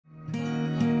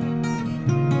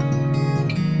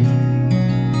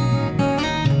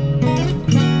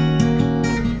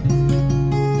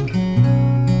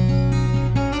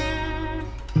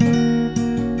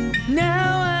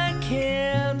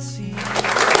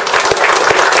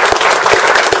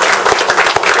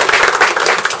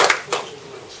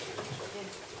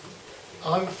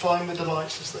fine with the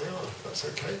lights as they are. That's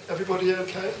okay. Everybody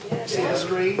okay? Yes. See the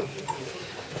screen?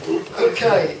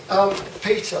 Okay.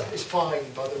 Peter is fine,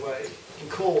 by the way. In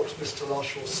court, Mr.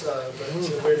 Lush will serve,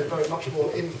 but we're in a very much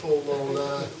more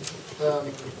informal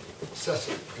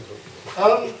setting.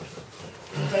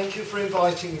 Thank you for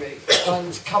inviting me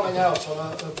and coming out on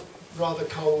a rather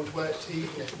cold, wet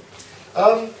evening.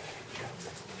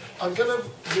 I'm going to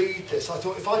read this. I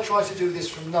thought if I try to do this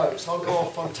from notes, I'll go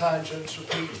off on tangents,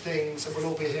 repeat things, and we'll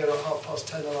all be here at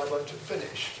 10:30 and I won't have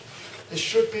finished. This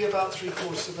should be about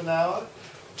 3/4 of an hour.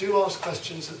 Do ask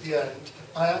questions at the end.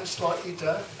 I am slightly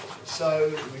deaf,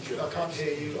 so I can't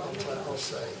hear you, I'll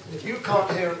say. And if you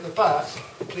can't hear at the back,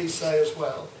 please say as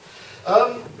well.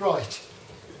 Right.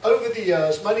 Over the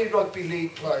years, many rugby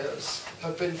league players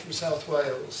have been from South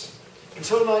Wales.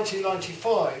 Until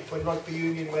 1995, when rugby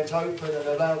union went open and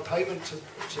allowed payment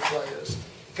to players,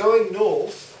 going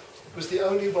north was the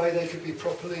only way they could be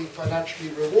properly financially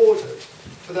rewarded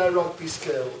for their rugby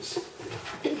skills.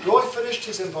 Roy finished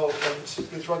his involvement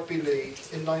with rugby league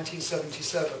in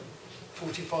 1977,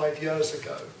 45 years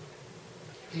ago.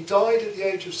 He died at the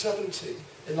age of 70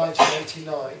 in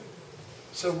 1989.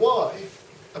 So why,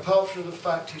 apart from the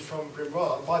fact he's from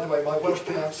Brimrar, and by the way, my Welsh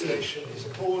pronunciation is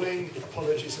appalling,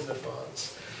 apologies in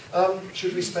advance,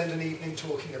 should we spend an evening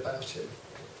talking about him?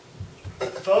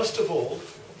 First of all,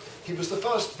 he was the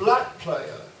first black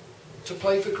player to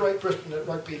play for Great Britain at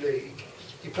Rugby League.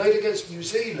 He played against New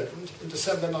Zealand in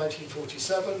December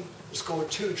 1947 and scored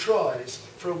 2 tries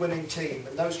for a winning team,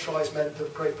 and those tries meant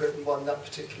that Great Britain won that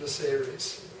particular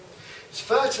series. It's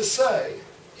fair to say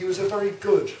he was a very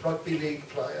good rugby league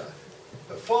player,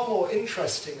 but far more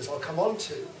interesting, as I'll come on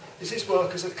to, is his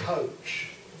work as a coach.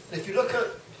 And if you look at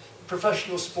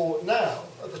professional sport now,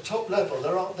 at the top level,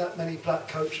 there aren't that many black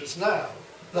coaches now,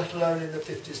 let alone in the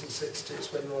 50s and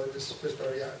 60s when Roy was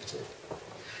very active.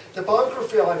 The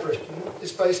biography I've written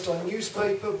is based on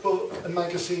newspaper, book and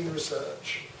magazine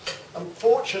research. I'm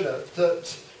fortunate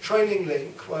that Training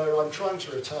Link, where I'm trying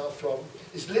to retire from,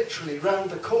 is literally round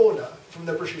the corner from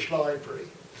the British Library.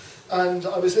 And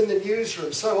I was in the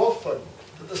newsroom so often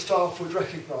that the staff would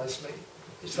recognise me.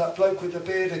 It's that bloke with the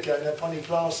beard again and funny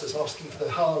glasses asking for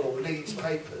the Hull or Leeds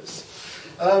papers.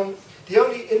 The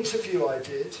only interview I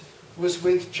did was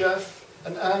with Jeff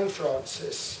and Anne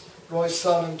Francis, Roy's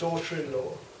son and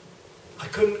daughter-in-law. I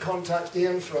couldn't contact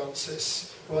Ian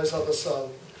Francis, Roy's other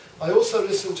son. I also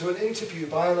listened to an interview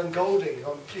by Alan Golding,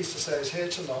 who I'm pleased to say is here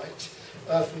tonight,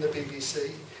 from the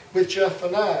BBC, with Jeff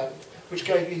and Anne, which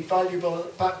gave me valuable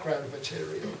background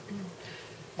material.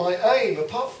 My aim,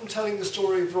 apart from telling the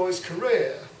story of Roy's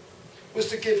career, was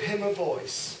to give him a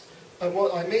voice. And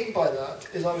what I mean by that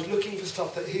is I was looking for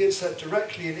stuff that he had said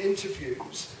directly in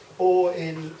interviews or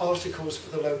in articles for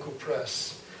the local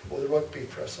press, or the rugby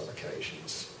press on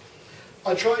occasions.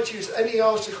 I tried to use any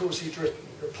articles he'd written,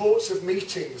 reports of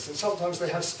meetings, and sometimes they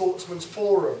had sportsmen's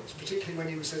forums, particularly when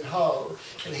he was in Hull,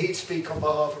 and he'd speak on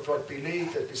behalf of Rugby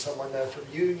League. There'd be someone there from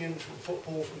Union, from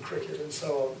football, from cricket, and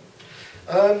so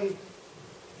on.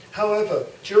 However,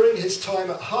 during his time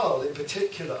at Hull in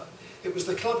particular, it was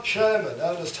the club chairman,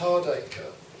 Ernest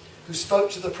Hardacre, who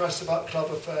spoke to the press about club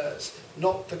affairs,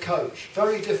 not the coach.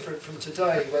 Very different from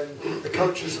today when the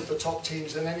coaches of the top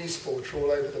teams in any sport are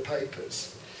all over the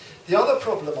papers. The other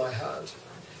problem I had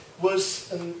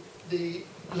was the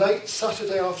late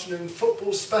Saturday afternoon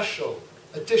football special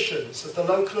editions of the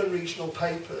local and regional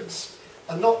papers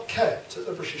are not kept at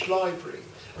the British Library.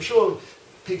 I'm sure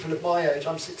people of my age,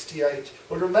 I'm 68,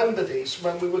 will remember these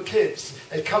from when we were kids.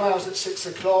 They'd come out at 6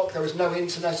 o'clock, there was no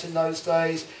internet in those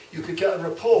days, you could get a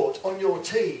report on your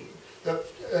team.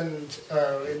 And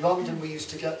in London we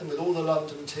used to get them with all the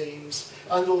London teams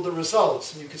and all the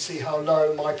results, and you could see how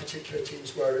low my particular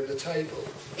teams were in the table.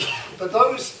 But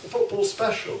those football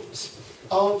specials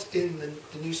aren't in the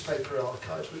newspaper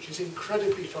archives, which is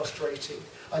incredibly frustrating.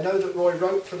 I know that Roy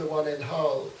wrote for the one in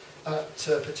Hull at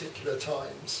particular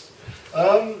times.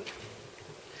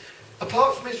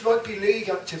 Apart from his rugby league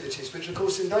activities, which of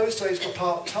course in those days were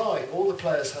part-time, all the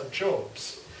players had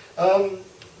jobs.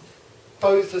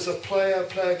 Both as a player,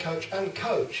 coach and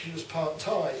coach, he was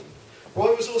part-time.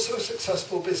 Roy was also a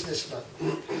successful businessman.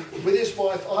 With his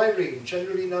wife Irene,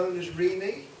 generally known as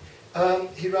Reenie,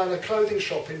 he ran a clothing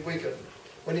shop in Wigan.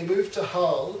 When he moved to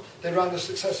Hull, they ran a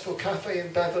successful cafe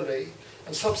in Beverley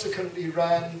and subsequently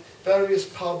ran various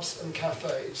pubs and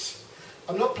cafes.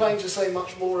 I'm not planning to say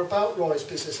much more about Roy's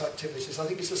business activities. I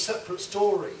think it's a separate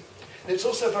story. And it's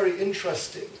also very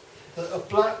interesting that a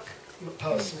black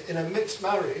person in a mixed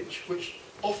marriage, which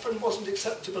often wasn't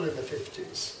acceptable in the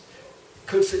 50s,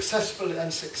 could successfully,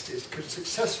 and 60s, could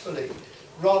successfully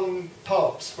run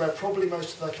pubs where probably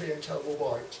most of their clientele were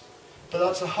white. But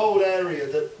that's a whole area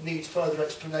that needs further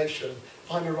explanation.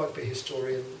 I'm a rugby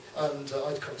historian, and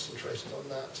I'd concentrated on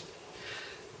that.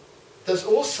 There's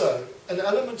also an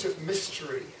element of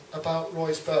mystery about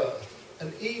Roy's birth,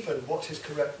 and even what his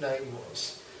correct name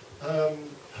was. I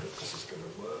hope this is going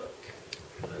to work.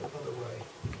 No other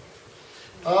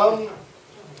way.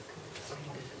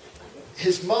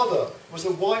 His mother was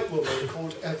a white woman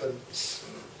called Evans.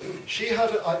 She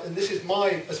had, and this is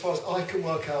as far as I can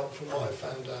work out from what I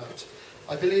found out,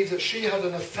 I believe that she had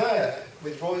an affair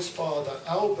with Roy's father,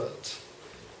 Albert.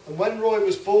 And when Roy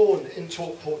was born in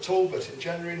Port Talbot in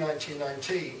January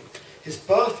 1919, his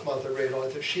birth mother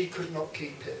realised that she could not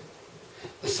keep him.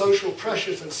 The social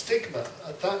pressures and stigma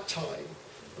at that time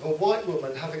of a white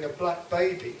woman having a black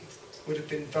baby would have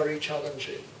been very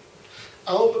challenging.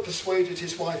 Albert persuaded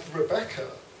his wife Rebecca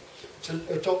to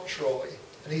adopt Roy,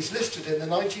 and he's listed in the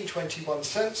 1921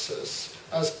 census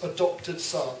as adopted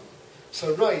son.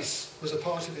 So race was a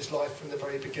part of his life from the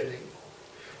very beginning.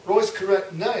 Roy's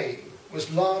correct name was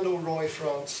Lionel Roy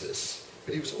Francis,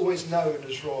 but he was always known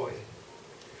as Roy.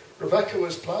 Rebecca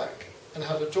was black and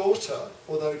had a daughter,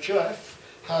 although Jeff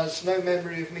has no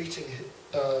memory of meeting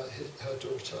her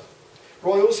daughter.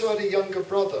 Roy also had a younger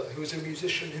brother who was a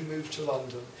musician who moved to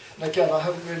London. And again, I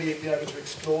haven't really been able to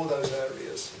explore those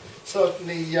areas.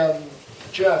 Certainly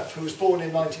Jeff, who was born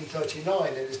in 1939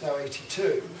 and is now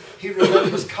 82, he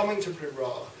remembers coming to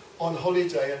Brimrar on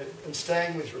holiday and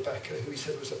staying with Rebecca, who he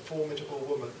said was a formidable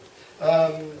woman.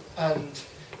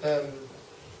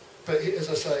 But as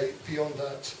I say, beyond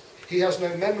that, he has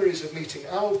no memories of meeting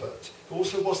Albert, who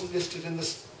also wasn't listed in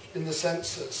the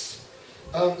census.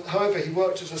 However, he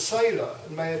worked as a sailor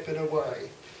and may have been away.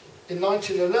 In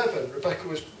 1911, Rebecca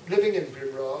was living in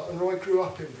Brimrar and Roy grew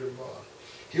up in Brimrar.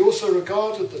 He also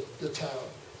regarded the town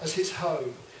as his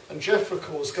home, and Jeff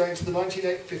recalls going to the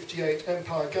 1958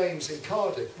 Empire Games in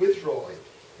Cardiff with Roy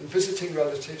and visiting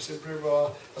relatives in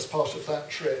Brimrar as part of that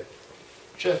trip.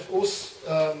 Jeff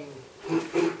also,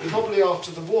 probably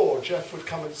after the war, Jeff would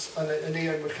come and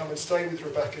Ian would come and stay with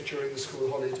Rebecca during the school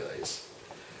holidays.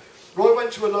 Roy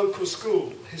went to a local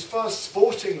school. His first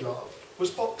sporting love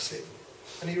was boxing,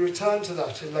 and he returned to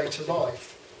that in later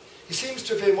life. He seems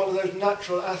to have been one of those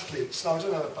natural athletes. Now, I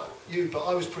don't know about you, but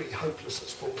I was pretty hopeless at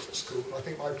sport at school. I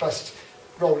think my best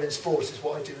role in sports is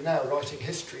what I do now, writing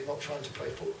history, not trying to play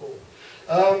football.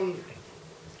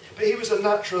 But he was a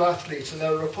natural athlete, and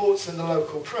there are reports in the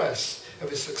local press of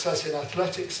his success in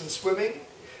athletics and swimming,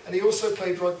 and he also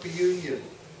played rugby union.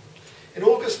 In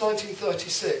August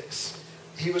 1936,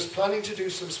 he was planning to do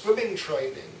some swimming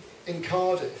training in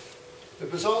Cardiff,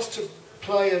 but was asked to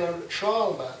play in a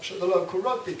trial match at the local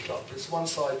rugby club, as one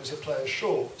side was a player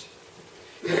short.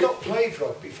 He had not played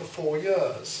rugby for 4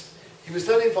 years. He was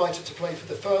then invited to play for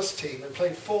the first team and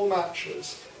played 4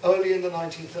 matches early in the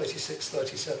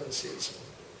 1936-37 season.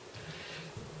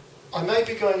 I may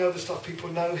be going over stuff people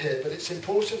know here, but it's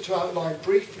important to outline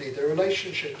briefly the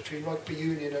relationship between rugby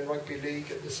union and rugby league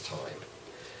at this time.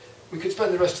 We could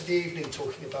spend the rest of the evening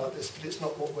talking about this, but it's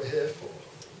not what we're here for.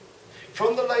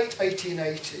 From the late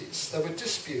 1880s, there were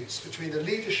disputes between the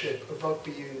leadership of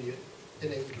rugby union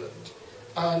in England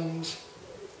and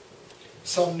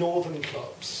some northern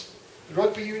clubs. The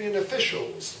rugby union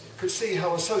officials could see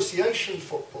how association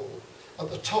football at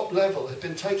the top level had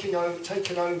been taken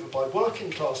over by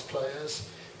working class players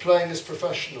playing as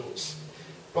professionals.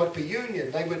 Rugby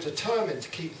union, they were determined to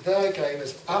keep their game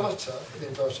as amateur, in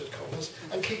inverted commas,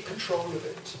 and keep control of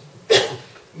it.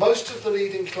 Most of the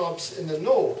leading clubs in the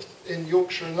north, in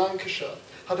Yorkshire and Lancashire,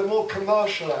 had a more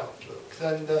commercial outlook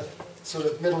than the sort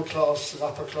of middle class and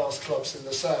upper class clubs in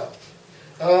the south.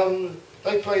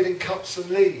 They played in cups and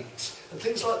leagues, and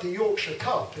things like the Yorkshire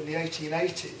Cup in the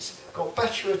 1880s got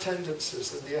better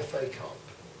attendances than the FA Cup.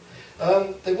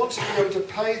 They wanted to be able to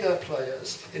pay their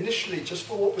players initially just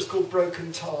for what was called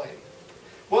broken time.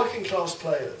 Working class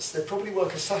players, they'd probably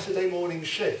work a Saturday morning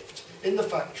shift in the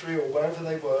factory or wherever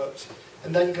they worked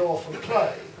and then go off and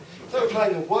play. If they were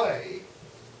playing away,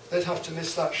 they'd have to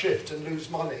miss that shift and lose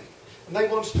money. And they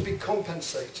wanted to be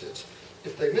compensated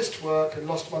if they missed work and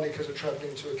lost money because of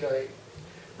travelling to a game.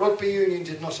 Rugby union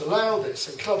did not allow this,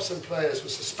 and clubs and players were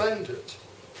suspended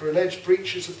for alleged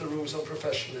breaches of the rules on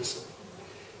professionalism.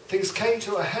 Things came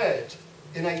to a head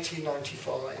in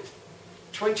 1895.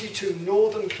 22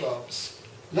 northern clubs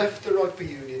left the rugby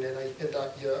union in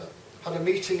that year, had a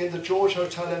meeting in the George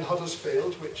Hotel in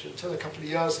Huddersfield, which until a couple of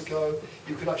years ago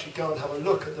you could actually go and have a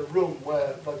look at the room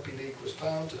where Rugby League was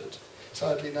founded.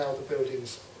 Sadly now the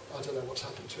building's, I don't know what's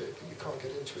happened to it, but you can't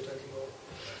get into it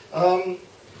anymore.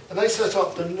 And they set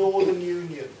up the Northern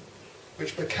Union,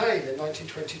 which became in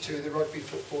 1922 the Rugby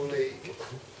Football League.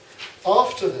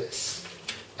 After this,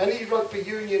 any rugby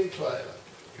union player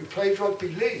who played rugby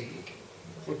league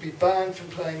would be banned from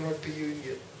playing rugby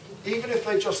union, even if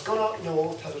they'd just gone up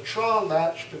north, had a trial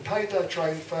match, been paid their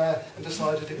train fare and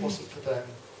decided it wasn't for them.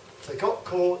 If they got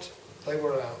caught, they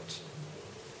were out.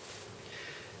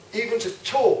 Even to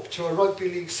talk to a rugby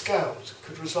league scout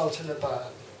could result in a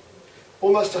ban.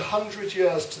 Almost 100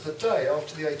 years to the day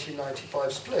after the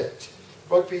 1895 split,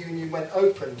 rugby union went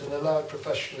open and allowed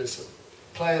professionalism.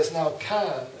 Players now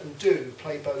can and do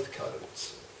play both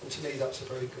codes, and to me that's a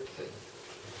very good thing.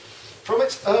 From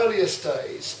its earliest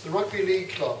days, the rugby league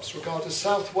clubs regarded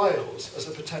South Wales as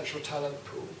a potential talent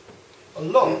pool. A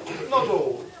lot, but not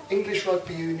all, English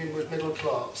rugby union was middle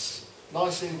class.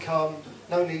 Nice income,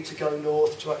 no need to go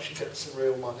north to actually get some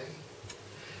real money.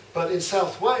 But in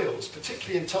South Wales,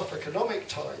 particularly in tough economic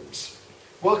times,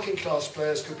 working class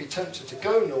players could be tempted to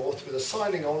go north with a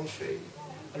signing on fee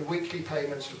and weekly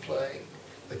payments for playing.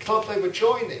 The club they were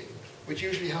joining would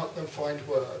usually help them find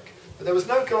work, but there was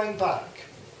no going back.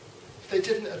 If they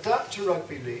didn't adapt to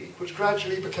rugby league, which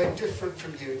gradually became different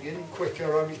from union,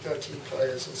 quicker, only 13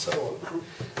 players and so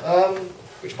on,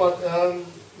 which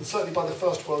and certainly by the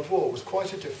First World War was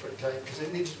quite a different game because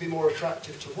it needed to be more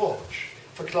attractive to watch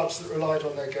for clubs that relied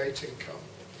on their gate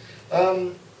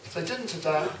income. If they didn't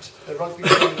adapt, their rugby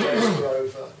union days were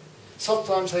over.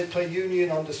 Sometimes they'd play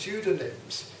union under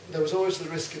pseudonyms, but there was always the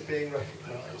risk of being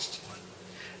recognised.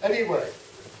 Anyway,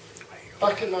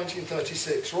 back in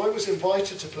 1936, Roy was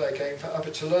invited to play a game for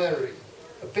Abertillery,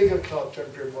 a bigger club than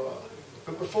Brimoire.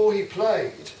 But before he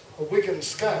played, a Wigan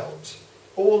scout,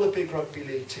 all the big rugby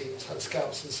league teams had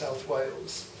scouts in South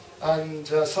Wales, and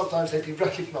sometimes they'd be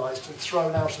recognised and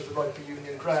thrown out of the rugby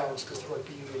union grounds because the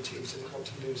rugby union teams didn't want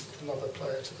to lose another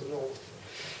player to the north.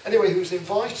 Anyway, he was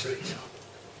invited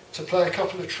to play a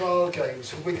couple of trial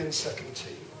games for Wigan's second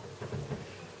team.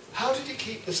 How did he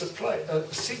keep this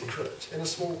a secret in a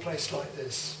small place like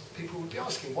this? People would be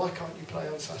asking, why can't you play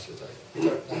on Saturday? We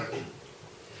don't know.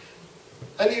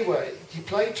 Anyway, he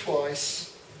played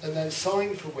twice and then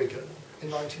signed for Wigan in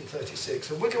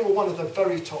 1936. And Wigan were one of the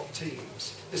very top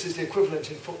teams. This is the equivalent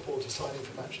in football to signing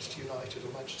for Manchester United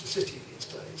or Manchester City these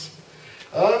days.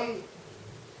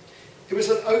 It was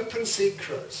an open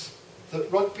secret that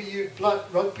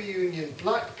rugby union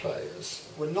black players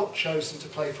were not chosen to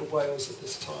play for Wales at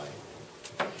this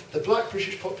time. The black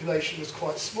British population was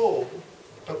quite small,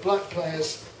 but black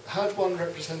players had won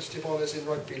representative honours in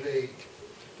rugby league.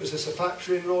 Was this a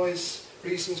factor in Roy's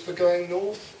reasons for going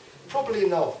north? Probably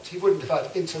not. He wouldn't have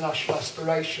had international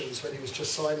aspirations when he was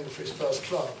just signing for his first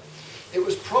club. It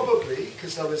was probably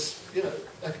because there was,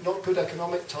 not good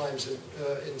economic times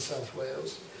in South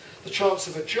Wales, the chance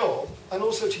of a job, and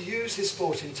also to use his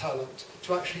sporting talent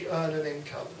to actually earn an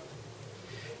income.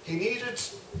 He needed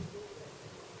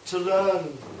to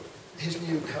learn his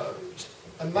new code,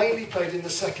 and mainly played in the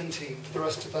second team for the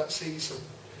rest of that season.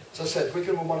 As I said,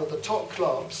 Wigan were one of the top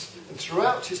clubs, and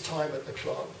throughout his time at the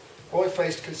club, Roy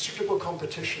faced considerable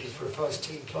competition for a first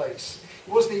team place.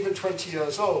 He wasn't even 20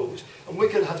 years old, and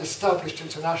Wigan had established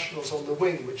internationals on the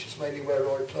wing, which is mainly where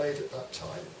Roy played at that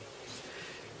time.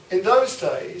 In those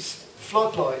days,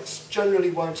 floodlights generally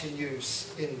weren't in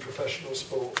use in professional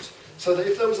sport, so that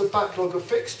if there was a backlog of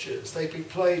fixtures, they'd be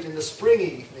played in the spring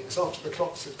evenings after the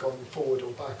clocks had gone forward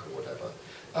or back or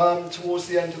whatever, towards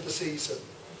the end of the season.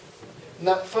 In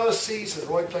that first season,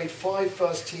 Roy played 5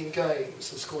 first-team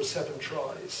games and scored 7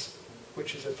 tries,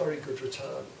 which is a very good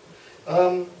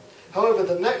return. However,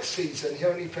 the next season, he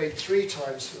only played 3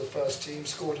 times for the first team,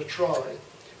 scored a try.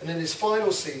 And in his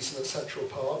final season at Central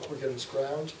Park, Wigan's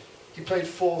ground, he played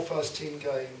 4 first-team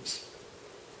games.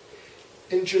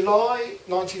 In July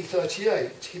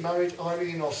 1938, he married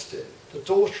Irene Austin, the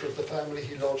daughter of the family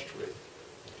he lodged with.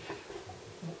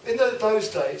 In those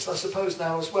days, I suppose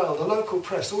now as well, the local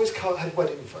press always had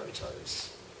wedding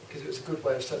photos because it was a good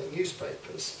way of selling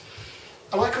newspapers.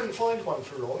 And I couldn't find one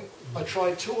for Roy. I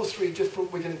tried 2 or 3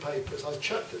 different Wigan papers. I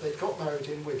checked that they'd got married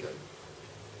in Wigan.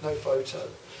 No photo.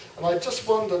 And I just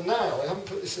wonder now, I haven't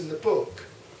put this in the book,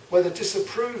 whether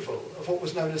disapproval of what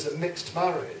was known as a mixed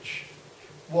marriage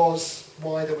was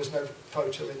why there was no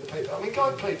photo in the paper. I mean,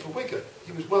 Guy played for Wigan.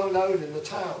 He was well known in the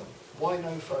town. Why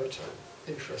no photo?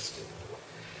 Interesting.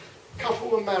 The couple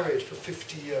were married for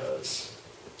 50 years.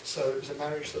 So it was a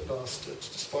marriage that lasted,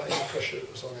 despite any pressure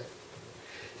that was on it.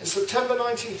 In September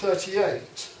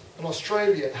 1938, an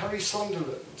Australian, Harry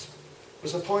Sunderland,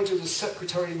 was appointed as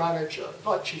secretary-manager,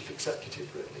 like chief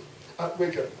executive really, at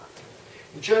Wigan.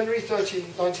 In January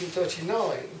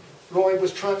 1939, Roy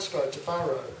was transferred to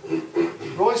Barrow.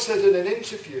 Roy said in an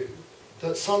interview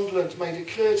that Sunderland made it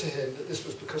clear to him that this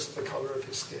was because of the colour of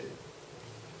his skin.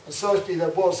 And certainly there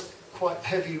was quite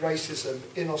heavy racism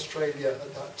in Australia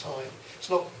at that time. It's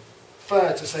not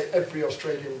fair to say every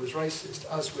Australian was racist,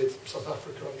 as with South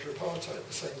Africa under apartheid,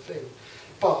 the same thing.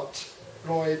 But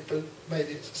Roy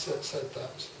said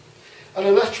that.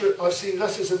 And I've seen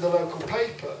letters in the local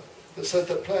paper that said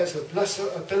that players of lesser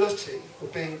ability were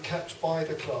being kept by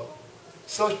the club.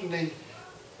 Certainly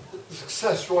the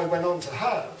success Roy went on to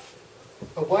have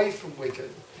away from Wigan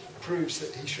proves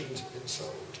that he shouldn't have been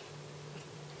sold.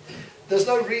 There's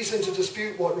no reason to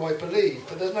dispute what Roy believed,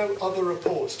 but there's no other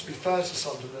reports, to be fair to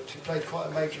Sunderland, who played quite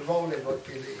a major role in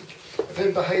rugby league, of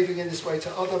him behaving in this way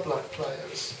to other black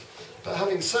players. But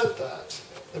having said that,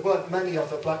 there weren't many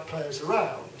other black players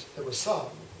around. There were some,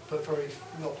 but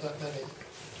not that many.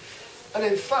 And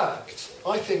in fact,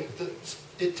 I think that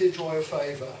it did Roy a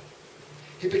favour.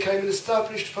 He became an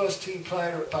established first-team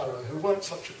player at Barrow, who weren't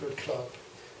such a good club.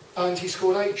 And he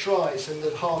scored 8 tries in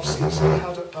the half season he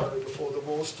had at Barrow before the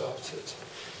war started.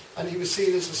 And he was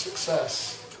seen as a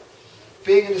success.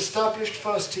 Being an established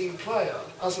first-team player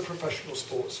as a professional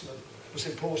sportsman was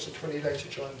important when he later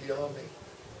joined the army.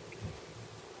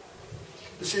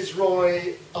 This is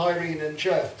Roy, Irene and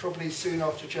Jeff, probably soon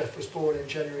after Jeff was born in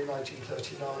January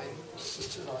 1939. It's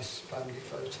just a nice family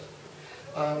photo.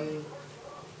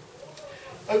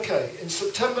 Okay, in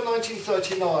September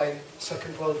 1939, the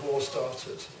Second World War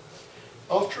started.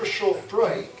 After a short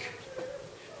break,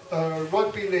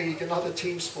 rugby league and other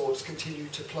team sports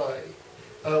continued to play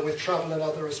with travel and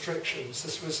other restrictions.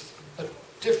 This was a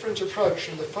different approach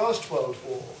from the First World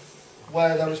War,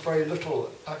 where there was very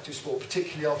little active sport,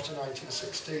 particularly after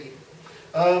 1916.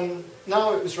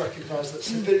 Now it was recognised that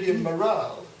civilian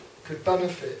morale could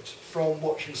benefit from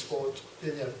watching sport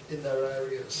in their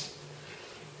areas.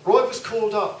 Roy was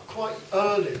called up quite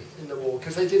early in the war,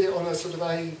 because they did it on a sort of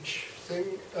age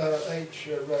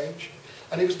range,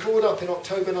 and he was called up in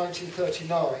October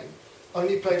 1939,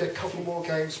 only played a couple more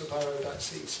games for Barrow that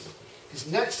season. His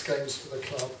next games for the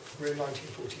club were in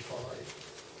 1945.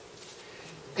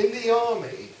 In the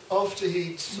army, after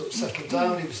he'd sort of settled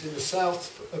down, he was in the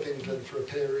south of England for a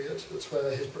period. That's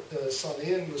where his son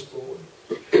Ian was born.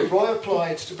 Roy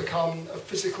applied to become a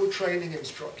physical training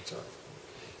instructor.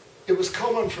 It was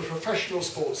common for professional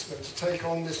sportsmen to take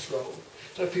on this role.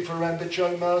 I don't know if people remember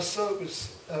Joe Mercer,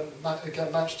 was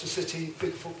again Manchester City,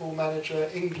 big football manager,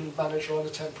 England manager on a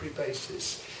temporary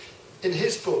basis. In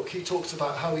his book, he talks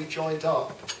about how he joined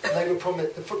up. And they were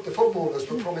the footballers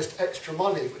were promised extra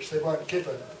money, which they weren't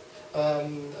given,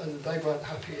 and they weren't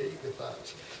happy with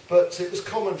that. But it was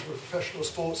common for a professional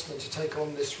sportsman to take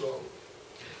on this role.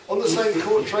 On the same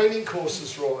training course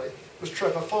as Roy was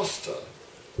Trevor Foster,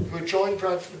 who had joined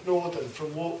Bradford Northern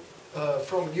from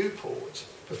Newport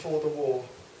before the war.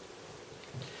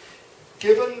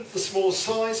 Given the small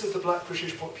size of the black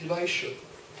British population,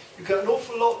 you get an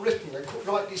awful lot written, and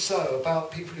rightly so,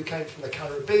 about people who came from the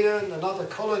Caribbean and other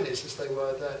colonies, as they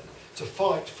were then, to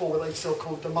fight for what they still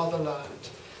called the motherland.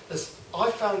 I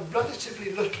found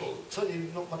relatively little, certainly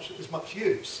not as much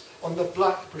use, on the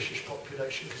black British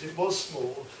population, because it was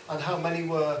small, and how many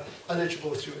were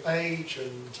eligible through age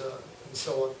and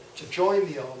so on to join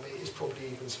the army is probably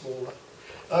even smaller.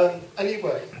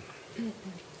 Anyway,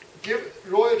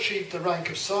 Roy achieved the rank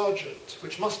of sergeant,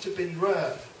 which must have been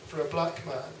rare for a black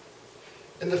man.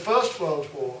 In the First World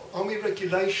War, army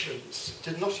regulations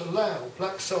did not allow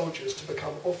black soldiers to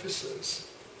become officers,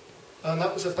 and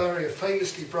that was a barrier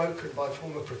famously broken by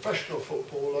former professional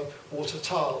footballer Walter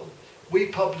Tull. We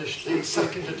published the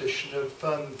second edition of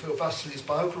Phil Vasili's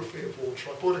biography of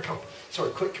Walter. I bought a couple,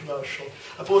 quick commercial.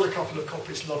 I bought a couple of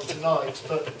copies along tonight,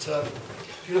 but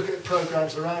if you look at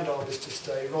programmes around Armistice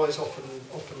Day, Roy is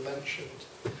often mentioned.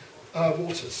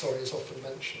 Walter, is often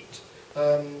mentioned.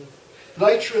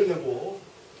 Later in the war,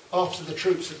 after the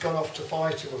troops had gone off to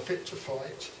fight and were fit to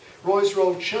fight, Roy's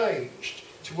role changed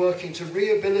to working to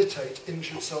rehabilitate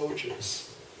injured soldiers.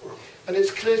 And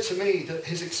it's clear to me that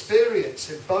his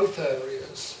experience in both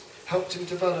areas helped him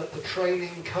develop the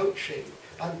training, coaching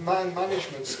and man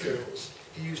management skills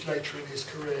he used later in his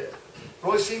career.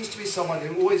 Roy seems to be someone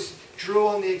who always drew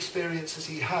on the experiences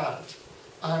he had,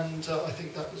 and I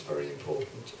think that was very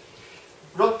important.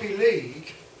 Rugby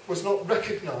league was not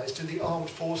recognised in the armed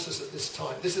forces at this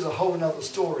time. This is a whole other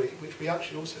story, which we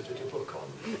actually also did a book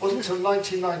on. It wasn't until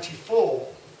 1994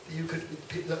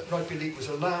 that rugby league was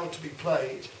allowed to be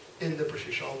played in the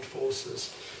British Armed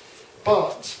Forces.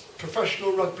 But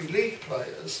professional rugby league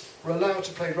players were allowed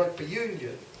to play rugby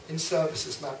union in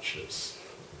services matches.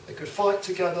 They could fight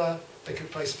together, they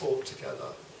could play sport together.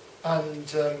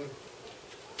 And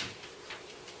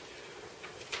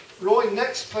Roy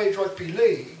next played rugby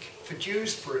league for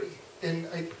Dewsbury in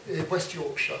West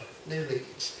Yorkshire, near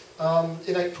Leeds,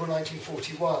 in April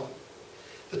 1941.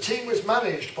 The team was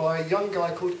managed by a young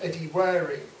guy called Eddie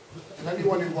Waring, and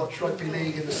anyone who watched rugby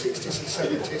league in the 60s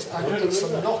and 70s and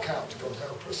some knockout, God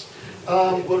help us,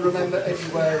 will remember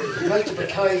Eddie Waring. He later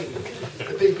became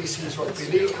the BBC's rugby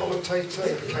league commentator,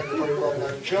 he became a very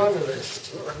well-known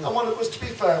journalist, and to be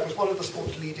fair, was one of the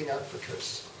sport's leading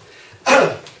advocates.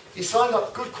 He signed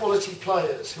up good quality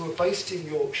players who were based in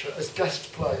Yorkshire as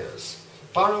guest players.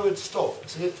 Barrow had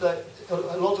stopped, and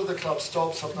a lot of the clubs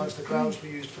stopped, sometimes the grounds were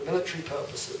used for military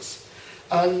purposes.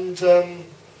 And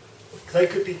they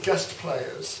could be guest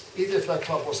players, either if their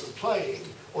club wasn't playing,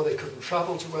 or they couldn't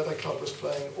travel to where their club was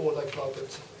playing, or their club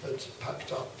had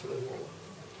packed up for the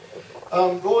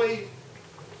war. Roy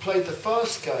played the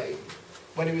first game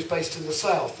when he was based in the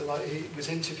south, and he was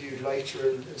interviewed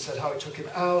later and said how it took him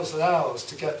hours and hours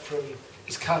to get from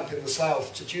his camp in the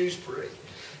south to Dewsbury.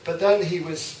 But then he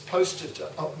was posted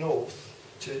up north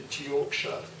to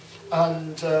Yorkshire,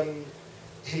 and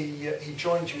he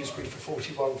joined Dewsbury for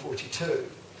 41-42.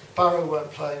 Barrow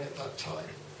weren't playing at that time.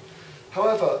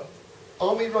 However,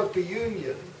 Army Rugby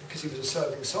Union, because he was a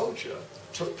serving soldier,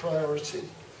 took priority,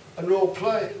 and Roy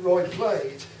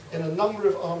played in a number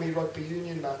of Army Rugby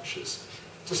Union matches,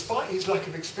 despite his lack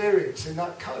of experience in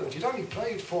that code. He'd only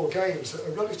played 4 games at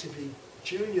a relatively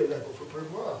junior level for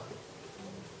Brumoir.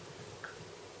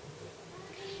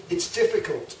 It's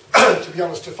difficult, to be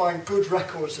honest, to find good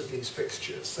records of these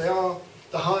fixtures. They are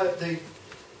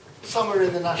some are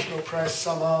in the national press,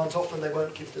 some aren't. Often they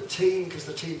won't give the team, because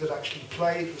the team that actually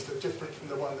played was different from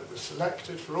the one that was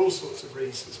selected for all sorts of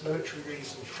reasons, military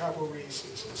reasons, travel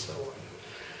reasons, and so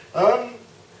on.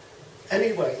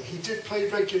 Anyway, he did play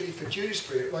regularly for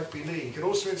Dewsbury at Rugby League, and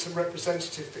also in some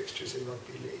representative fixtures in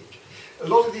Rugby League. A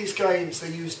lot of these games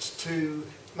they used to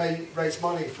raise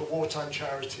money for wartime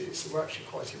charities, and were actually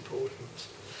quite important.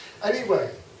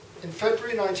 Anyway, in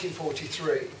February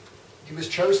 1943, he was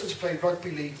chosen to play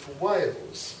rugby league for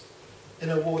Wales in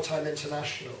a wartime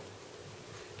international.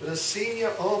 But a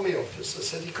senior army officer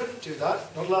said he couldn't do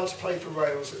that, not allowed to play for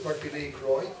Wales at Rugby League,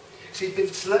 Roy, because he'd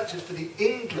been selected for the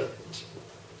England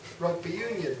Rugby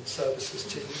Union Services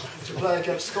team to play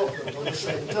against Scotland on the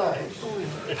same day.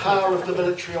 The power of the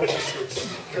military officers.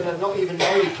 You're going to not even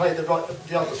only play the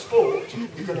other sport,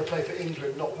 you're going to play for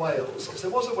England, not Wales, because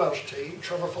there was a Welsh team.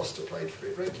 Trevor Foster played for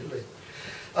it regularly.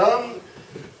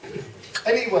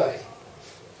 Anyway,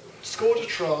 scored a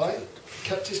try,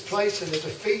 kept his place in a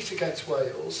defeat against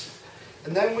Wales,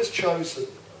 and then was chosen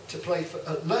to play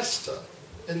at Leicester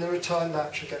in the return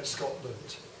match against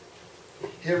Scotland.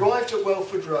 He arrived at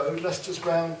Welford Road, Leicester's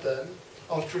ground then,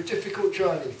 after a difficult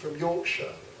journey from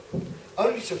Yorkshire,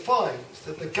 only to find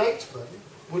that the gatemen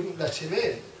wouldn't let him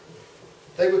in.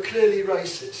 They were clearly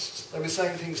racist. They were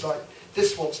saying things like,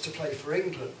 "This wants to play for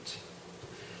England."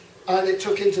 And it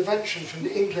took intervention from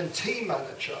the England team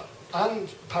manager and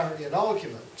apparently an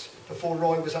argument before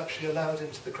Roy was actually allowed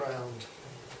into the ground.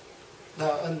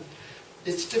 Now, and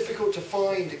it's difficult to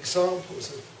find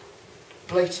examples of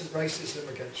blatant racism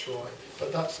against Roy,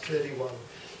 but that's clearly one.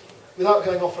 Without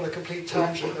going off on a complete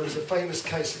tangent, there was a famous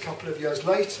case a couple of years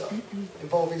later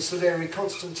involving Sir Leary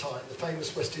Constantine, the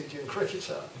famous West Indian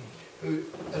cricketer, who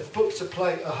had booked a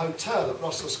hotel at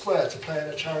Russell Square to play in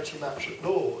a charity match at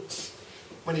Lord's.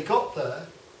 When he got there,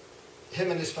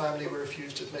 him and his family were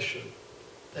refused admission.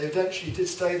 They eventually did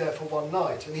stay there for one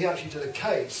night, and he actually did a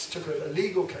case, took a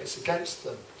legal case against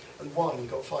them, and won. He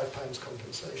got £5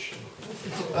 compensation.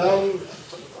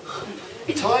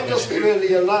 Time doesn't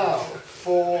really allow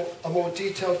for a more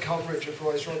detailed coverage of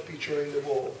Roy's rugby during the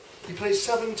war. He played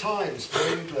 7 times for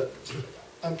England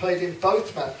and played in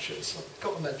both matches. I've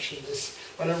got to mention this.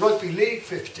 When a Rugby League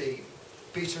 15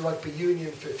 beat a Rugby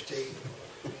Union 15.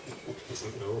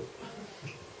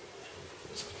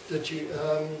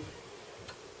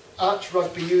 At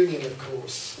Rugby Union, of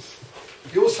course.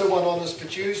 He also won honours for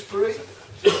Dewsbury.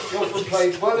 He often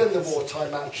played well in the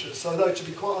wartime matches, although to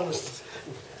be quite honest,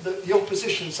 the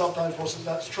opposition sometimes wasn't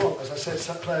that strong. As I said,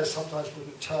 some players sometimes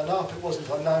wouldn't turn up. It wasn't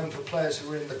unknown for players who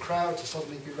were in the crowd to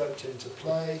suddenly be roped into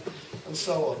play, and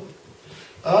so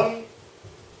on.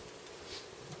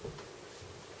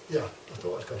 Yeah, I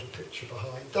thought I'd got a picture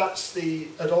behind. That's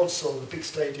at Odsal, the big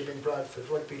stadium in Bradford,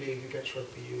 Rugby League against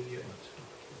Rugby Union.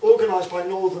 Organised by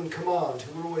Northern Command,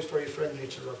 who were always very friendly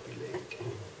to Rugby League.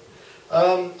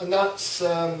 And that's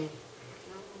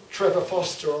Trevor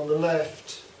Foster on the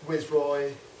left with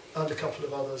Roy and a couple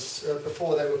of others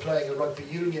before they were playing a Rugby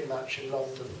Union match in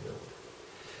London.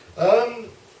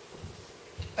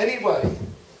 Anyway,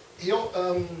 in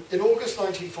August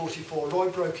 1944, Roy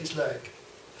broke his leg.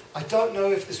 I don't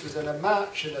know if this was in a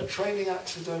match, in a training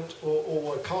accident,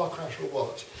 or a car crash or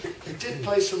what. He did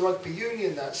play some rugby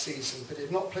union that season, but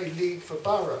did not play league for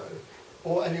Barrow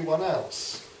or anyone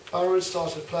else. Barrow had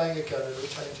started playing again and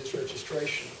retained his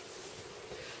registration.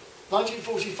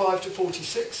 1945 to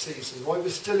 46 season, Roy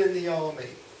was still in the army.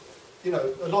 You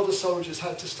know, a lot of soldiers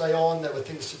had to stay on, there were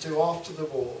things to do after the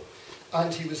war,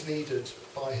 and he was needed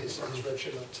by his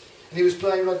regiment. And he was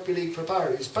playing rugby league for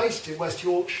Barrow. He was based in West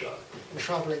Yorkshire and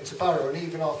travelling to Barrow, and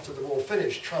even after the war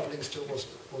finished, travelling still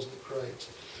wasn't great.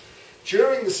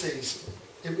 During the season,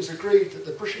 it was agreed that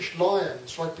the British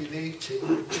Lions rugby league team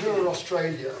would tour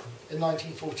Australia in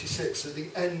 1946 at the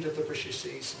end of the British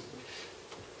season.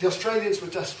 The Australians were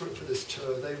desperate for this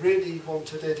tour. They really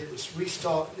wanted it. It was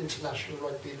restart International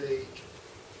Rugby League.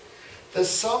 There's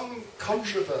some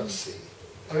controversy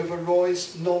over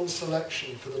Roy's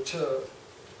non-selection for the tour.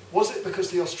 Was it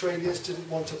because the Australians didn't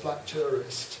want a black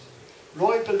tourist?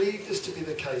 Roy believed this to be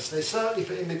the case. They certainly,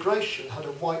 for immigration, had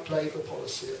a white Labour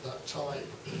policy at that time.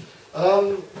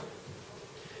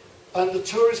 And the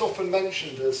tour is often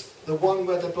mentioned as the one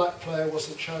where the black player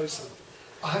wasn't chosen.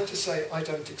 I have to say, I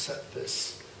don't accept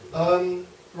this.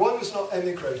 Roy was not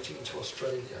emigrating to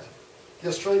Australia. The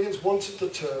Australians wanted the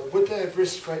tour. Would they have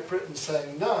risked Great Britain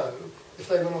saying no if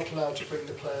they were not allowed to bring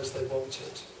the players they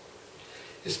wanted?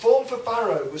 His form for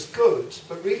Barrow was good,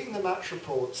 but reading the match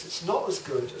reports, it's not as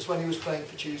good as when he was playing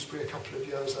for Dewsbury a couple of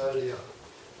years earlier,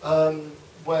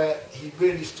 where he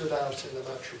really stood out in the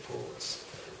match reports.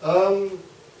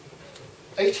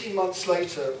 18 months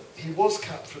later, he was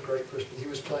capped for Great Britain. He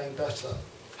was playing better.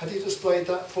 Had he displayed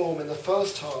that form in the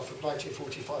first half of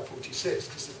 1945-46,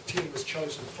 because the team was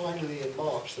chosen finally in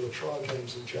March, there were trial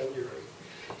games in January,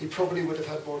 he probably would have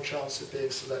had more chance of being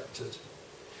selected.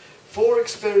 4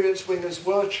 experienced wingers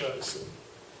were chosen.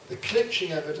 The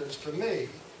clinching evidence for me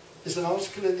is an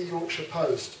article in the Yorkshire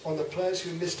Post on the players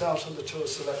who missed out on the tour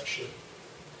selection.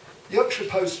 The Yorkshire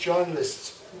Post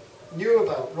journalists knew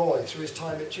about Roy through his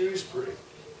time at Dewsbury,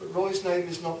 but Roy's name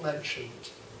is not mentioned.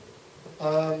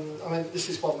 I mean, this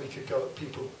is one we could go,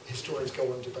 historians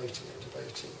go on debating and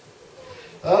debating.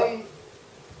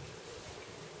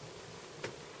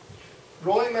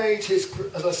 Roy made his,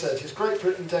 as I said, his Great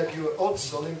Britain debut at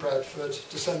Odsal in Bradford,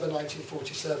 December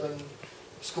 1947,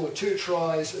 scored 2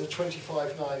 tries and a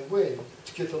 25-9 win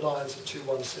to give the Lions a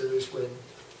 2-1 series win.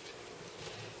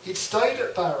 He'd stayed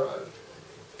at Barrow,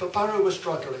 but Barrow was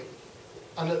struggling,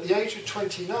 and at the age of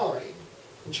 29,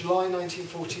 in July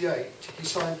 1948, he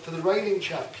signed for the reigning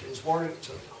champions,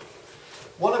 Warrington.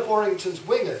 One of Warrington's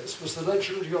wingers was the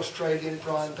legendary Australian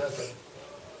Brian Bevan,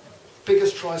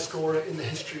 biggest try scorer in the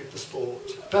history of the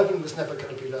sport. Bevan was never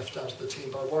going to be left out of the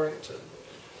team by Warrington,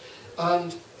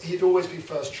 and he'd always be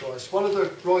first choice. One of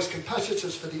Roy's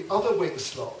competitors for the other wing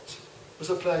slot was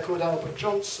a player called Albert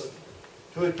Johnson,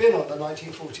 who had been on the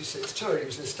 1946 tour. He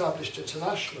was an established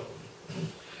international.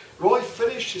 Roy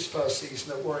finished his first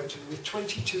season at Warrington with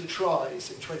 22 tries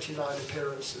in 29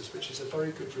 appearances, which is a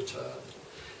very good return.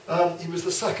 He was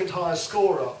the second highest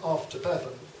scorer after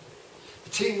Bevan. The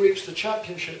team reached the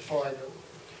championship final.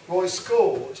 Roy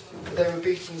scored, but they were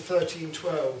beaten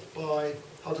 13-12 by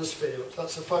Huddersfield.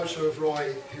 That's a photo of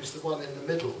Roy, who's the one in the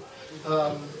middle,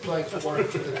 playing for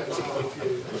Warrington against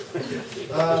Highview.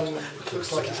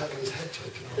 Looks like he's having his head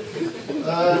taken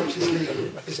off, which is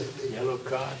legal, isn't legal. Yellow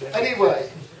card. Anyway,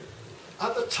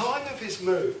 at the time of his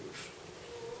move,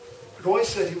 Roy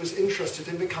said he was interested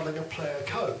in becoming a player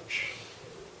coach.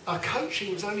 Our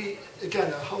coaching was only,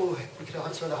 again, we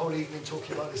could spend a whole evening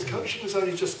talking about this. Coaching was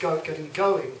only just getting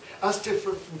going, as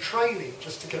different from training,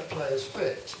 just to get players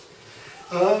fit.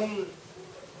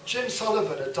 Jim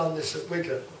Sullivan had done this at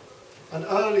Wigan, and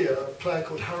earlier a player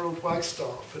called Harold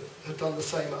Wagstaff had done the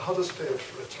same at Huddersfield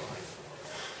for a time.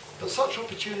 But such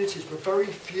opportunities were very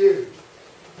few,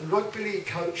 and rugby league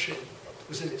coaching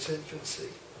was in its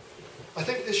infancy. I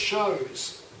think this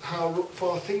shows how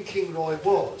far-thinking Roy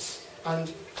was,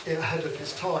 and ahead of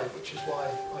his time, which is why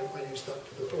I used that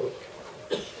for the book.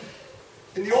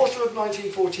 In the autumn of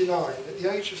 1949, at the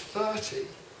age of 30,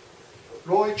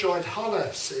 Roy joined Hull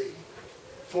FC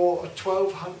for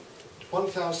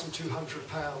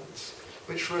 £1,200,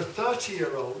 which for a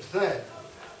 30-year-old then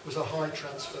was a high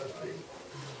transfer fee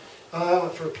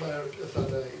for a player of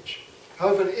that age.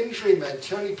 However, an injury meant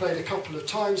he only played a couple of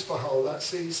times for Hull that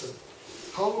season.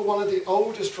 Hull were one of the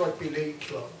oldest rugby league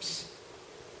clubs.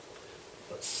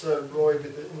 That's Roy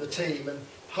in the team, and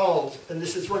Hull, and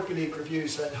this is Rugby League Review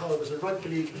saying Hull was a rugby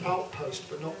league outpost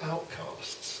but not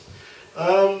outcasts.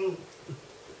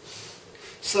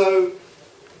 So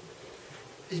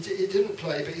he didn't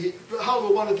play, but Hull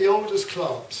were one of the oldest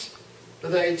clubs,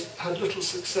 but they'd had little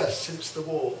success since the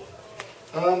war.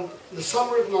 In the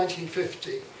summer of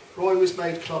 1950, Roy was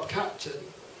made club captain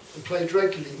and played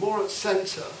regularly, more at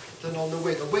centre than on the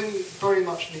wing. A winger very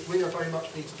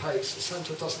much needs pace. The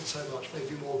centre doesn't so much,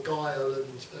 maybe more guile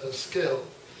and skill.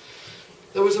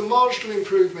 There was a marginal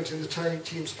improvement in the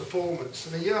team's performance,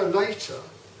 and a year later,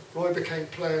 Roy became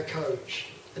player coach,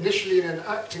 initially in an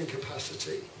acting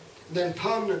capacity, and then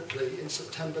permanently in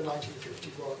September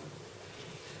 1951.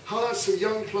 Hull had some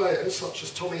young players, such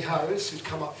as Tommy Harris, who'd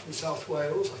come up from South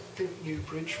Wales, I think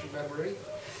Newbridge from memory,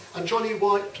 and Johnny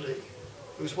Whiteley,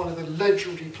 who was one of the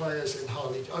legendary players in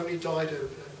Hull. He only died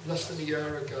less than a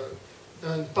year ago.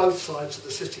 And both sides of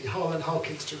the city, Hull and Hull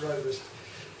Kingston Rovers,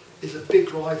 is a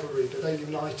big rivalry, but they're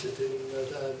united in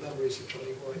their memories of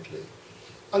Johnny Whiteley.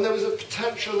 And there was a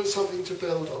potential and something to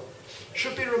build on. It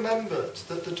should be remembered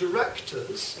that the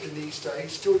directors in these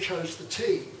days still chose the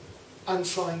team and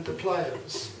signed the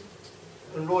players.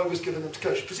 And Roy was given them to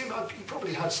coach. Presumably, he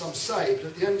probably had some say, but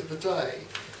at the end of the day,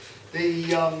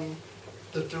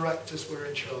 the directors were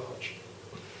in charge.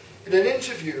 In an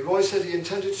interview, Roy said he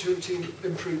intended to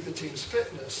improve the team's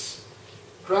fitness.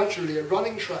 Gradually, a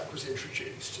running track was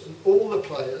introduced, and all the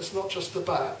players, not just the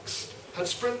backs, had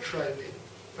sprint training.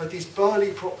 Had these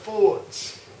burly prop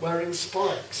forwards wearing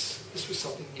spikes. This was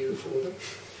something new for them.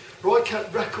 Roy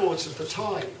kept records of the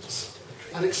times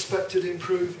and expected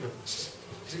improvements.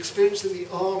 His experience in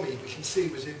the army, we can see,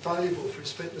 was invaluable for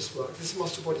his fitness work. This is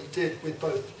most of what he did with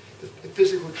both the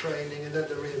physical training and then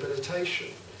the rehabilitation.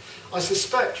 I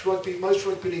suspect most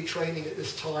rugby league training at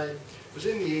this time was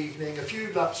in the evening, a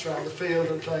few laps around the field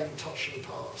and playing touch and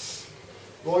pass.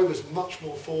 Roy was much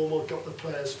more formal, got the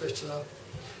players fitter.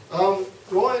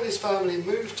 Roy and his family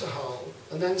moved to Hull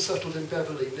and then settled in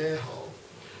Beverley near Hull.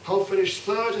 Hull finished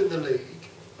third in the league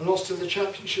and lost in the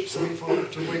championship semi-final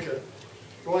to Wigan.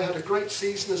 Roy had a great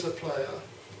season as a player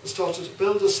and started to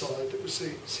build a side that would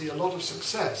see a lot of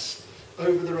success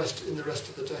in the rest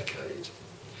of the decade.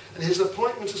 And his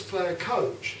appointment as player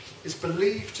coach is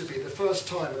believed to be the first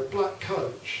time a black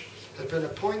coach had been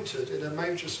appointed in a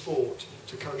major sport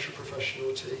to coach a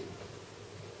professional team.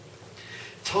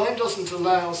 Time doesn't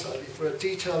allow, sadly, for a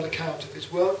detailed account of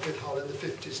his work with Hull in the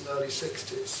 50s and early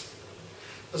 60s.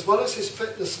 As well as his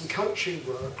fitness and coaching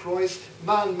work, Roy's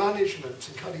man management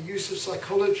and kind of use of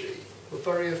psychology were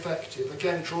very effective,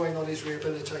 again drawing on his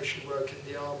rehabilitation work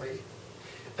in the army.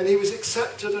 And he was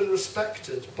accepted and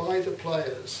respected by the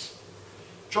players.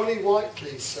 Johnny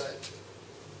Whiteley said,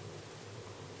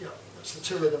 yeah, that's the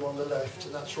two of them on the left,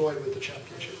 and that's Roy with the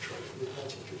championship trophy with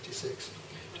 1956.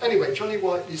 Anyway, Johnny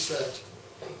Whiteley said,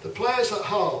 the players at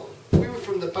Hull, we were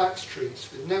from the back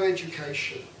streets with no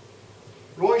education.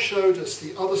 Roy showed us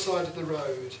the other side of the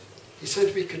road. He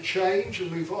said we could change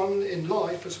and move on in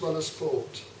life as well as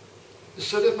sport.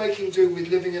 Instead of making do with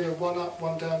living in a one-up,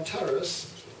 one-down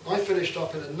terrace, I finished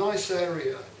up in a nice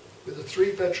area with a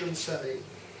 3-bedroom semi.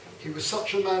 He was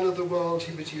such a man of the world,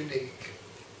 he was unique.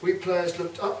 We players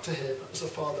looked up to him as a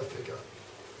father figure,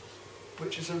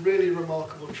 which is a really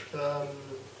remarkable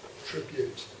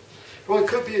tribute. Roy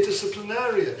could be a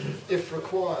disciplinarian if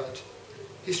required.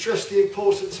 He stressed the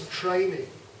importance of training.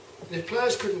 And if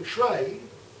players couldn't train,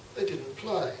 they didn't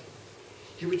play.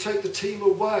 He would take the team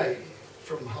away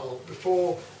from Hull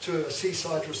to a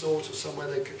seaside resort or somewhere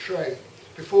they could train,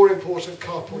 before important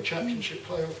cup or championship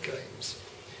playoff games.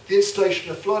 The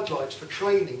installation of floodlights for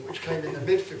training, which came in the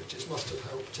mid-50s, must have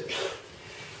helped him.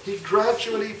 He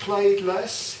gradually played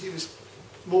less. He was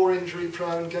more injury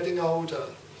prone, getting older.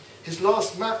 His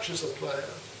last match as a player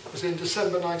was in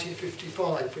December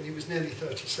 1955, when he was nearly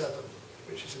 37,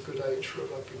 which is a good age for a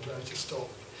rugby player to stop.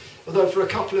 Although for a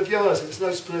couple of years, it was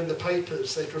noticeable in the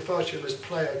papers, they'd refer to him as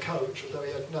player coach, although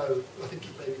he had I think he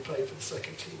maybe played for the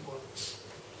second team once.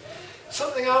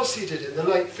 Something else he did in the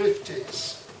late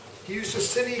 50s, he used a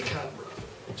cine camera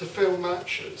to film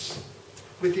matches,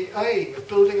 with the aim of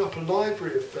building up a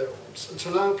library of films and to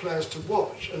allow players to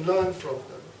watch and learn from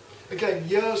them. Again,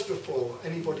 years before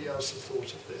anybody else had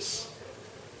thought of this.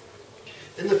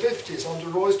 In the 50s, under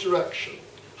Roy's direction,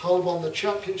 Hull won the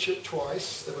championship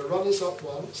twice, they were runners-up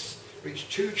once,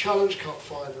 reached 2 Challenge Cup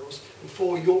finals and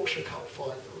 4 Yorkshire Cup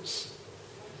finals.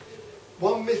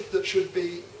 One myth that should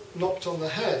be knocked on the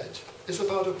head is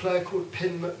about a player called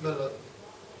Pin Macmillan.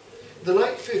 In the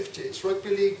late 50s, rugby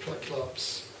league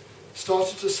clubs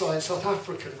started to sign South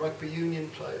African rugby union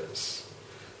players.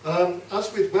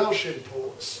 As with Welsh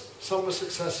imports, some were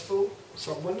successful,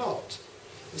 some were not.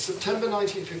 In September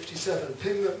 1957,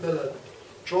 Pin Macmillan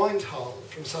joined Hull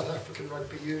from South African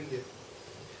Rugby Union.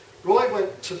 Roy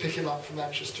went to pick him up from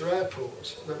Manchester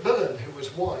Airport. Macmillan, who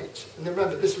was white, and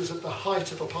remember this was at the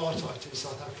height of apartheid in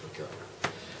South Africa,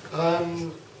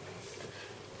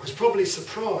 was probably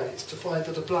surprised to find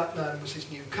that a black man was his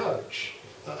new coach.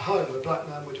 At home, a black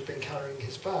man would have been carrying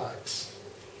his bags.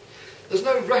 There's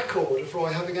no record of Roy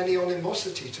having any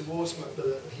animosity towards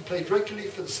Macmillan. He played regularly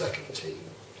for the second team.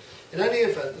 In any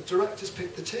event, the directors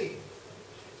picked the team.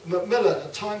 Macmillan,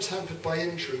 at times hampered by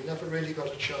injury, never really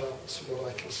got a chance, from what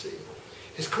I can see.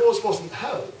 His cause wasn't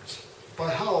helped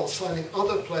by Hull signing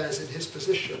other players in his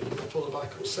position, the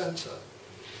full-back or centre.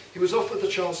 He was offered the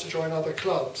chance to join other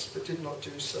clubs, but did not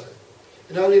do so.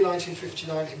 In early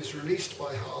 1959, he was released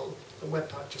by Hull and went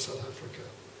back to South Africa.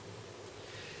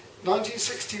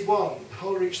 1961,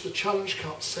 Hull reached the Challenge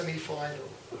Cup semi-final.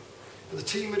 The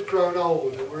team had grown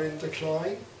old and were in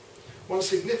decline. One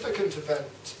significant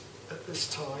event at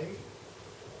this time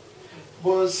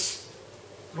was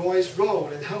Roy's role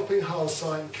in helping Hull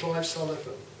sign Clive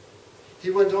Sullivan. He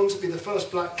went on to be the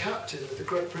first black captain of the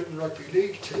Great Britain Rugby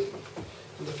League team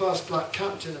and the first black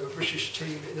captain of a British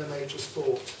team in a major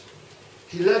sport.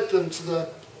 He led them to the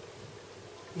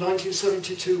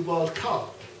 1972 World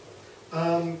Cup.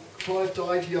 Clive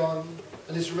died young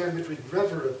and is remembered with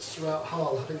reverence throughout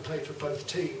Hull, having played for both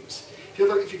teams.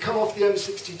 If you come off the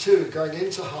M62 going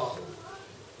into Hull,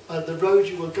 the road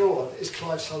you will go on is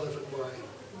Clive Sullivan Way,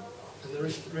 and there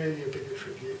isn't really a bigger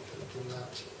tribute than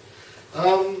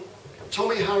that.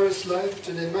 Tommy Harris left,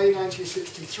 and in May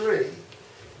 1963,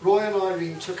 Roy and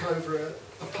Irene took over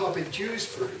a pub in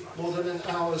Dewsbury, more than an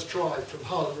hour's drive from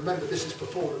Hull. And remember, this is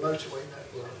before the motorway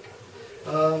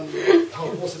network.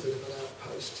 Hull was a bit of an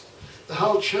outpost. The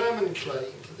Hull chairman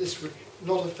claimed that this would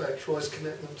not affect Roy's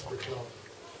commitment to the club.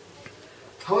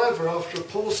 However, after a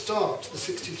poor start to the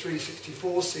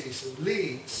 63-64 season,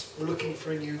 Leeds were looking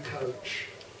for a new coach.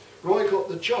 Roy got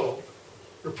the job,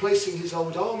 replacing his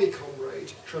old army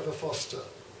comrade, Trevor Foster.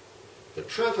 But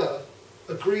Trevor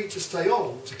agreed to stay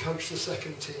on to coach the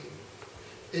second team.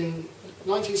 In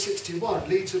 1961,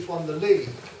 Leeds had won the league,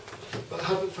 but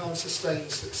hadn't found sustained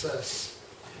success.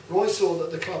 Roy saw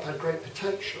that the club had great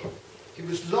potential. He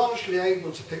was largely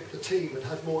able to pick the team and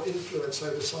had more influence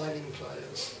over signing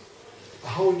players. A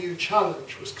whole new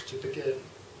challenge was to begin.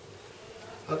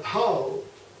 At Hull,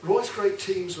 Roy's great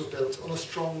teams were built on a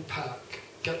strong pack,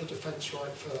 get the defence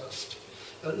right first.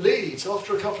 At Leeds,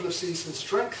 after a couple of seasons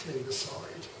strengthening the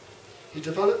side, he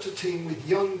developed a team with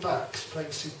young backs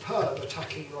playing superb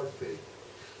attacking rugby.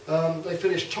 They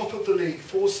finished top of the league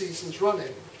 4 seasons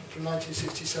running, from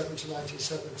 1967 to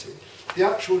 1970. The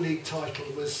actual league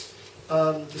title was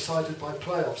decided by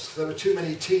playoffs. There were too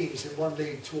many teams in one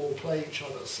league to all play each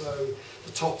other, so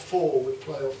the top 4 would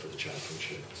play off for the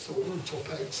championship, or the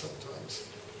top 8 sometimes.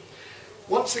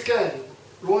 Once again,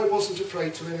 Roy wasn't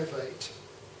afraid to innovate.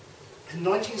 In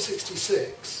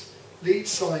 1966, Leeds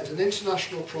signed an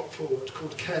international prop forward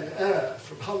called Ken Eyre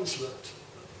from Hunslet.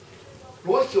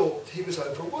 Roy thought he was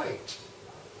overweight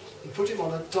and put him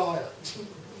on a diet.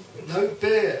 No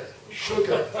beer,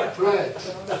 sugar, bread,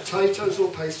 potatoes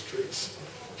or pastries.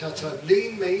 He had to have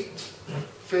lean meat,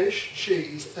 fish,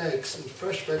 cheese, eggs and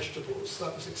fresh vegetables.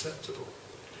 That was acceptable.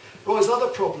 Roy's other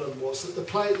problem was that the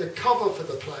cover for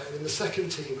the player in the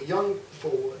second team, a young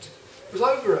forward, was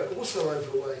also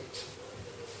overweight.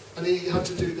 And he had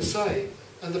to do the same.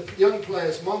 And the young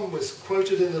player's mum was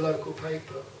quoted in the local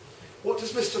paper, "What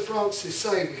does Mr. Francis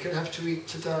say we can have to eat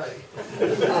today?"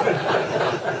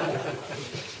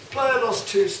 Player lost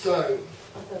 2 stone.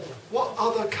 What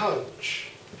other coach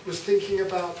was thinking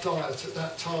about diet at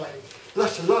that time,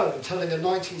 let alone telling a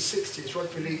 1960s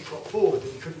rugby league prop forward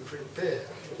that he couldn't drink beer?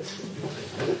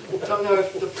 I don't know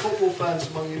if the football fans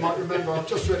among you might remember, I've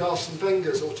just read Arsene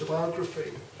Wenger's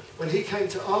autobiography. When he came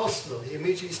to Arsenal, he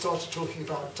immediately started talking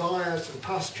about diet and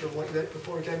pasture and what he ate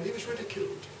before a game, and he was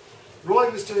ridiculed. Roy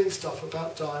was doing stuff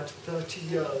about diet 30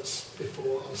 years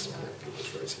before Arsene Wenger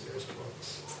was raising those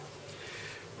points.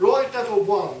 Roy had never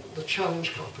won the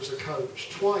Challenge Cup as a coach.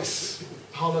 Twice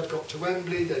Hull had got to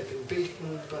Wembley, they'd been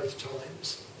beaten both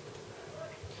times.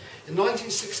 In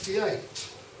 1968,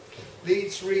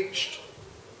 Leeds reached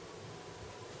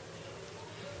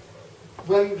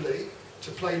Wembley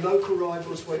to play local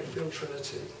rivals Wakefield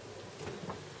Trinity.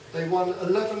 They won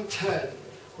 11-10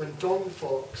 when Don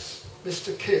Fox missed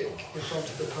a kick in front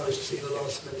of the posts in the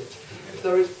last minute. If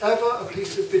there is ever a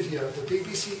piece of video the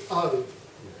BBC own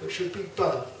that should be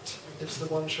burnt, it's the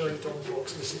one showing Don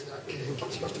Fox missing that kick.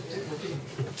 It's used every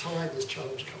time this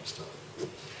Challenge Cup stuff.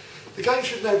 The game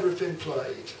should never have been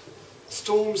played.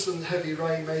 Storms and heavy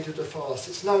rain made it a farce.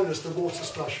 It's known as the Water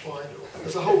Splash Final.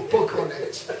 There's a whole book on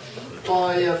it.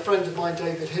 by a friend of mine,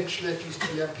 David Hinchliffe, used to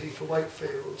be MP for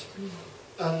Wakefield.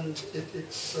 And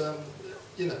it's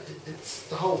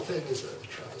the whole thing is a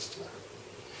travesty.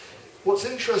 What's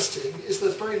interesting is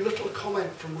there's very little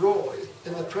comment from Roy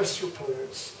in the press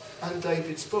reports and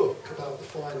David's book about the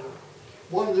final.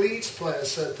 One Leeds player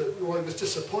said that Roy was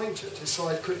disappointed his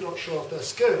side could not show off their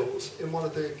skills in one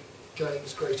of the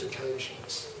game's great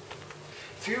occasions.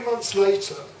 A few months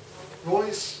later,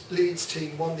 Roy's Leeds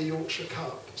team won the Yorkshire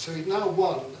Cup, so he'd now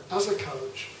won, as a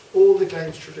coach, all the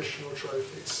game's traditional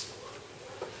trophies.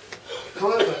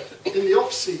 However, in the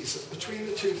off-season, between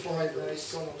the two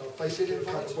finals, basically a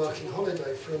kind of working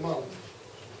holiday for a month.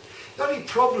 The only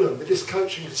problem with this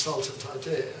coaching consultant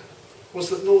idea was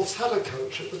that Norths had a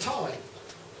coach at the time,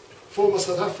 former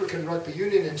South African Rugby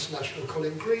Union international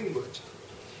Colin Greenwood.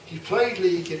 He played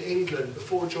league in England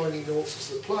before joining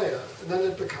Norths as a player and then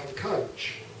had become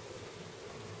coach.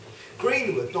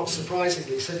 Greenwood, not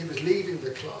surprisingly, said he was leaving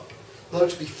the club, though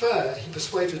to be fair, he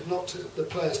persuaded the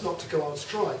players not to go on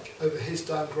strike over his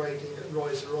downgrading at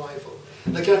Roy's arrival.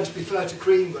 And again, to be fair to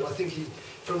Greenwood, I think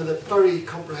from the very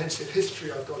comprehensive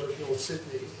history I've got of North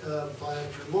Sydney by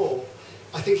Andrew Moore,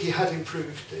 I think he had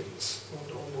improved things on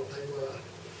what they were.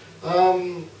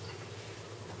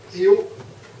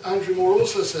 Andrew Moore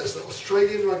also says that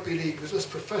Australian Rugby League was less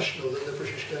professional than the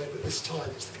British game at this time.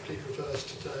 It's the complete reverse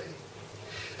today.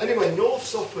 Anyway,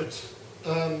 Norths offered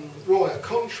Roy a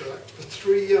contract for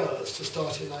 3 years to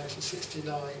start in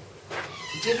 1969.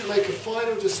 He didn't make a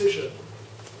final decision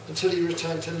until he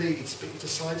returned to Leeds, but he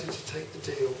decided to take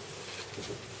the deal.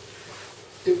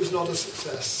 It was not a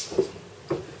success.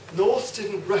 Norths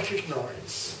didn't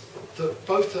recognise that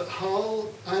both at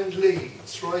Hull and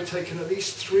Leeds, Roy had taken at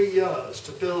least 3 years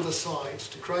to build a side,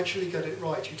 to gradually get it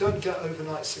right. You don't get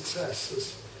overnight success,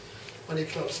 as many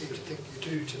clubs seem to think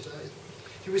you do today.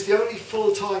 He was the only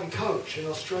full-time coach in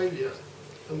Australia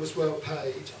and was well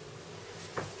paid.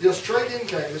 The Australian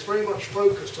game was very much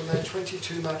focused on their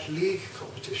 22-match league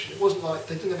competition. It wasn't like,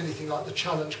 they didn't have anything like the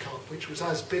Challenge Cup, which was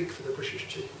as big for the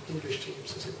English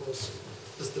teams as it was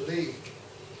as the league.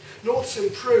 Norths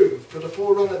improved, but a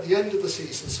 4 run at the end of the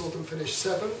season saw them finish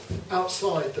 7th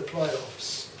outside the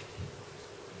playoffs.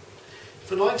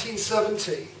 For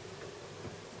 1970,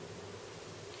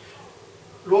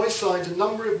 Roy signed a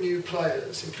number of new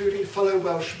players, including fellow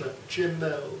Welshman Jim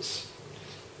Mills.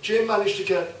 Jim managed to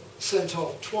get sent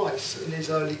off twice in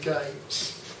his early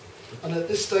games, and at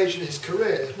this stage in his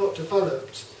career had not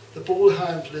developed the ball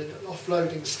handling and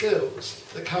offloading skills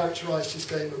that characterised his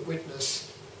game at Widnes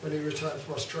when he returned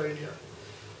from Australia.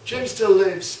 Jim still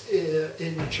lives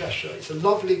in Cheshire. He's a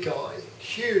lovely guy,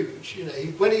 huge.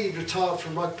 When he retired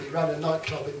from rugby, he ran a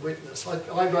nightclub in Widnes.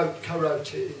 I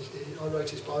wrote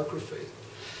his biography.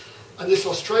 And this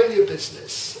Australia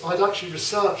business, I'd actually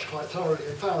researched quite thoroughly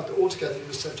and found that altogether he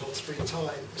was sent off 3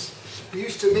 times. We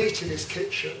used to meet in his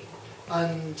kitchen,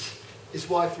 and his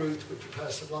wife Ruth would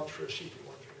prepare some lunch for us.